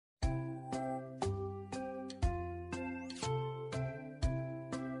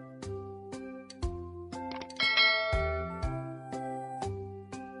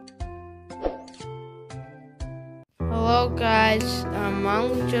Hello guys,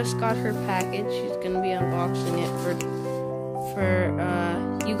 Mom just got her package. She's gonna be unboxing it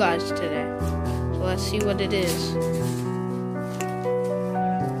for you guys today. So let's see what it is.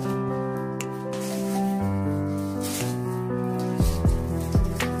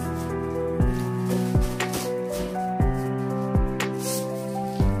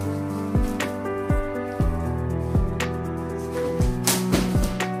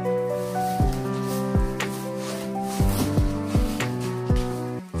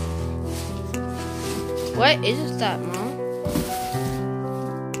 What is that, Mom?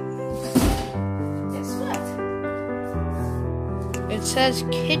 Guess what? It says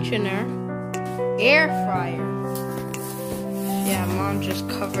Kitchener air fryer. Yeah, Mom just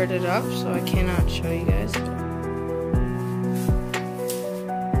covered it up, so I cannot show you guys.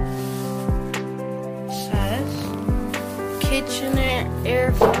 It says Kitchener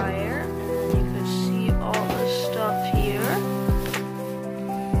air fryer, and then you can see all the stuff here.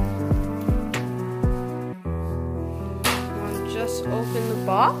 Just open the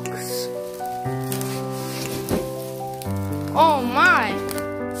box. Oh my,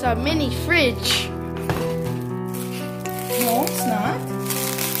 it's a mini fridge. No, it's not.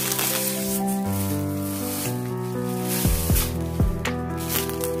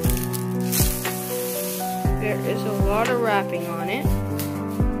 There is a lot of wrapping on it.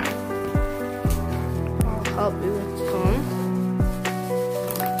 I'll help you with some.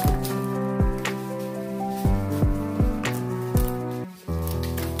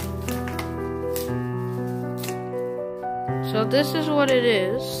 So this is what it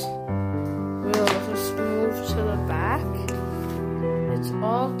is. We'll just move to the back. It's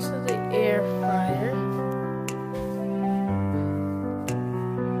all to the air fryer.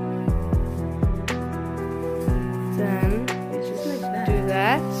 Then we just do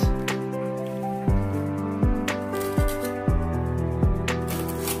that.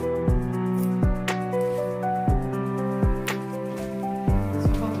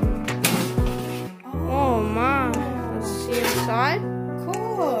 Oh my. Inside.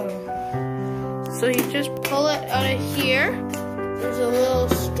 Cool. So you just pull it out of here. There's a little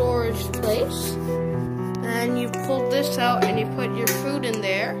storage place. And you pull this out and you put your food in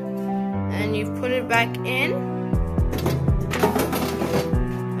there. And you put it back in.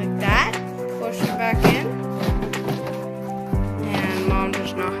 Like that. Push it back in. And Mom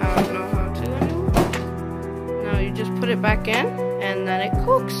does not know how to anymore. Now you just put it back in and then it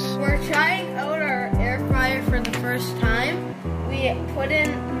cooks. We're trying out our air fryer for the first time. We put in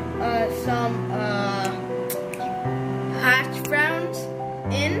some hash browns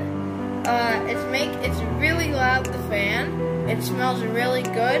in. It's really loud, the fan. It smells really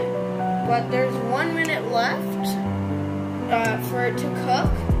good, but there's 1 minute left for it to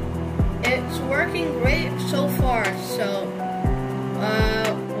cook. It's working great so far, so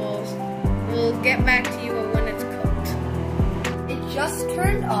we'll get back to you when it's cooked. It just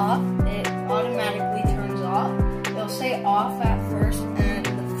turned off. It automatically turns off. It'll say off at first, and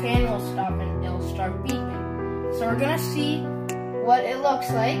the fan will stop and it'll start beeping. So we're gonna see what it looks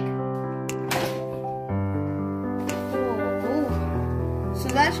like. Ooh. So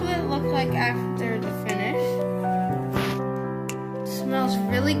that's what it looked like after the finish. It smells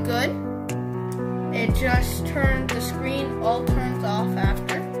really good. It just the screen all turns off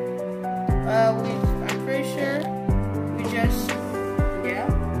after. I'm pretty sure we just, yeah,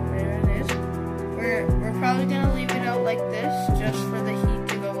 there it is. We're probably gonna leave it out like this just for the heat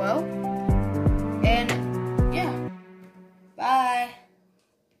to go out. And yeah, bye.